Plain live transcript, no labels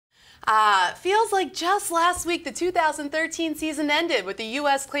Feels like just last week the 2013 season ended with the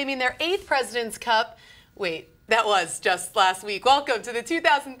U.S. claiming their 8th President's Cup. Wait, that was just last week. Welcome to the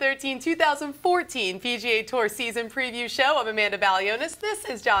 2013-2014 PGA Tour season preview show. I'm Amanda Balionis. This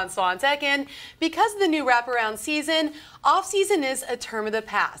is John Swantek. And because of the new wraparound season, off-season is a term of the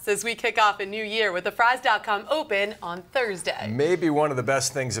past as we kick off a new year with the Fries.com Open on Thursday. Maybe one of the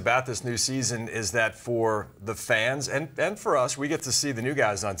best things about this new season is that for the fans and for us, we get to see the new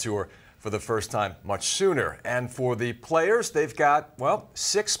guys on tour for the first time much sooner. And for the players, they've got, well,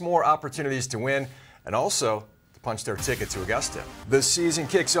 6 more opportunities to win and also to punch their ticket to Augusta. The season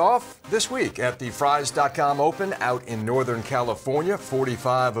kicks off this week at the Fries.com Open out in Northern California.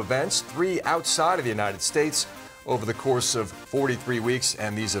 45 events, 3 outside of the United States over the course of 43 weeks.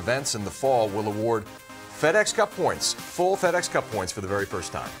 And these events in the fall will award FedEx Cup points, full FedEx Cup points for the very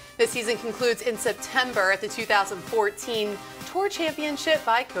first time. This season concludes in September at the 2014 Tour Championship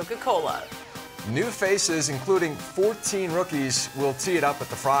by Coca-Cola. New faces, including 14 rookies, will tee it up at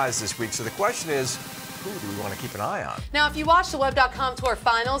the Fries this week. So the question is, who do we want to keep an eye on? Now, if you watch the Web.com Tour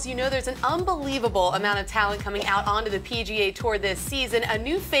Finals, you know there's an unbelievable amount of talent coming out onto the PGA Tour this season. A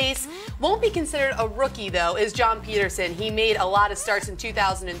new face, won't be considered a rookie, though, is John Peterson. He made a lot of starts in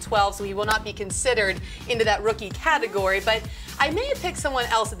 2012, so he will not be considered into that rookie category. But I may have picked someone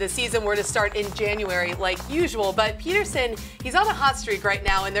else if the season were to start in January like usual. But Peterson, he's on a hot streak right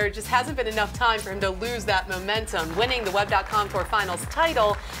now, and there just hasn't been enough time for him to lose that momentum. Winning the Web.com Tour Finals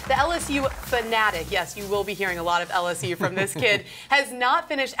title, the LSU fanatic, yes, you will be hearing a lot of LSU from this kid, has not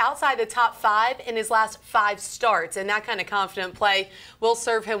finished outside the top 5 in his last 5 starts. And that kind of confident play will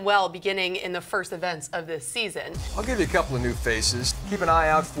serve him well beginning in the first events of this season. I'll give you a couple of new faces. Keep an eye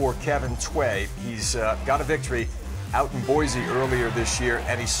out for Kevin Tway. He's got a victory out in Boise earlier this year,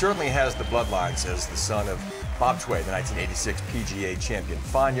 and he certainly has the bloodlines as the son of Bob Tway, the 1986 PGA champion.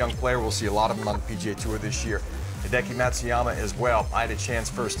 Fine young player. We'll see a lot of him on the PGA Tour this year. Hideki Matsuyama as well. I had a chance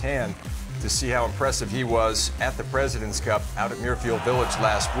firsthand to see how impressive he was at the President's Cup out at Muirfield Village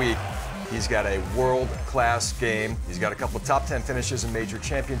last week. He's got a world-class game. He's got a couple of top 10 finishes in major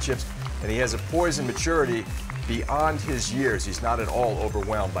championships, and he has a poise and maturity beyond his years. He's not at all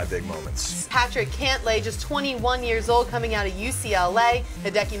overwhelmed by big moments. Patrick Cantlay, just 21 years old, coming out of UCLA.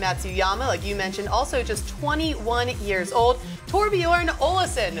 Hideki Matsuyama, like you mentioned, also just 21 years old. Torbjorn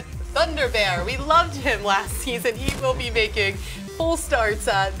Olesen, Thunder Bear. We loved him last season. He will be making full starts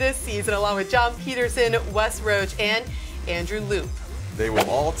this season, along with John Peterson, Wes Roach, and Andrew Loop. They will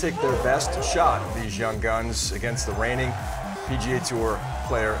all take their best shot, these young guns, against the reigning PGA Tour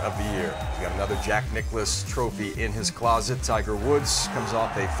Player of the Year. He's got another Jack Nicklaus trophy in his closet. Tiger Woods comes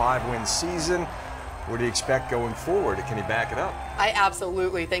off a 5-win season. What do you expect going forward? Can he back it up? I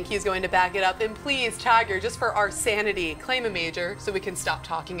absolutely think he's going to back it up. And please, Tiger, just for our sanity, claim a major so we can stop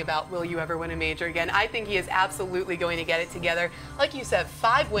talking about will you ever win a major again. I think he is absolutely going to get it together. Like you said,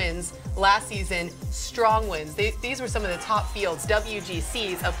 5 wins last season, strong wins. These were some of the top fields,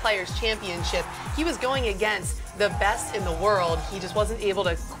 WGCs, a Players' Championship. He was going against the best in the world. He just wasn't able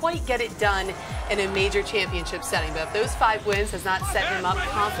to quite get it done in a major championship setting. But if those 5 wins has not set him up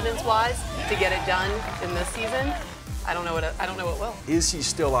confidence-wise to get it done in this season, I don't know what will. Is he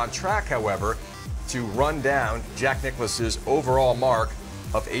still on track, however, to run down Jack Nicklaus's overall mark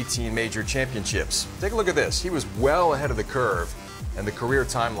of 18 major championships? Take a look at this. He was well ahead of the curve and the career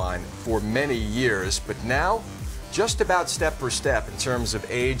timeline for many years, but now just about step for step in terms of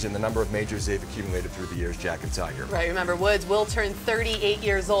age and the number of majors they've accumulated through the years, Jack and Tiger. Right, remember Woods will turn 38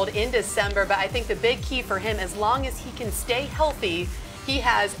 years old in December, but I think the big key for him, as long as he can stay healthy, he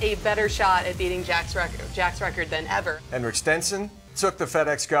has a better shot at beating Jack's record than ever. Henrik Stenson took the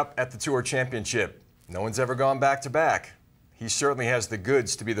FedEx Cup at the Tour Championship. No one's ever gone back-to-back. He certainly has the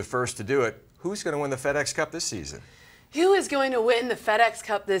goods to be the first to do it. Who's going to win the FedEx Cup this season? Who is going to win the FedEx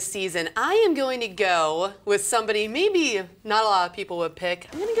Cup this season? I am going to go with somebody maybe not a lot of people would pick.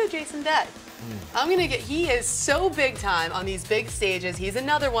 I'm going to go Jason Day. He is so big time on these big stages. He's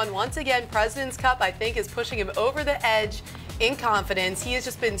another one. Once again, President's Cup, I think, is pushing him over the edge in confidence. He has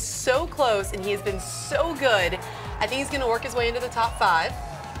just been so close, and he has been so good. I think he's going to work his way into the top 5,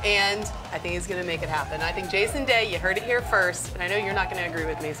 and I think he's going to make it happen. I think Jason Day, you heard it here first, and I know you're not going to agree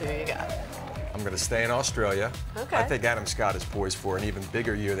with me, so who you got? I'm going to stay in Australia. Okay. I think Adam Scott is poised for an even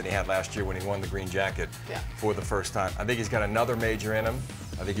bigger year than he had last year when he won the green jacket for the first time. I think he's got another major in him.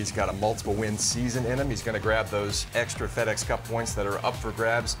 I think he's got a multiple win season in him. He's going to grab those extra FedEx Cup points that are up for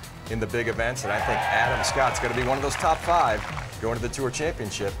grabs in the big events. And I think Adam Scott's going to be one of those top 5 going to the Tour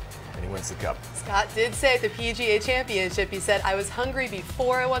Championship and he wins the Cup. Scott did say at the PGA Championship, he said, I was hungry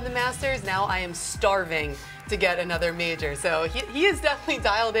before I won the Masters. Now I am starving to get another major. So he is definitely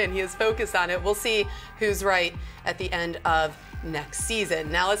dialed in. He is focused on it. We'll see who's right at the end of next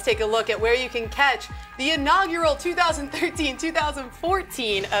season. Now let's take a look at where you can catch the inaugural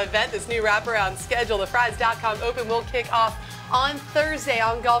 2013-2014 event. This new wraparound schedule, the Fries.com Open, will kick off on Thursday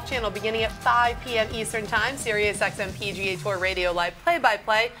on Golf Channel beginning at 5 p.m. Eastern Time. SiriusXM PGA Tour Radio Live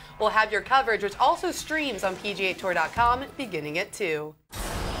play-by-play will have your coverage, which also streams on PGA Tour.com beginning at 2.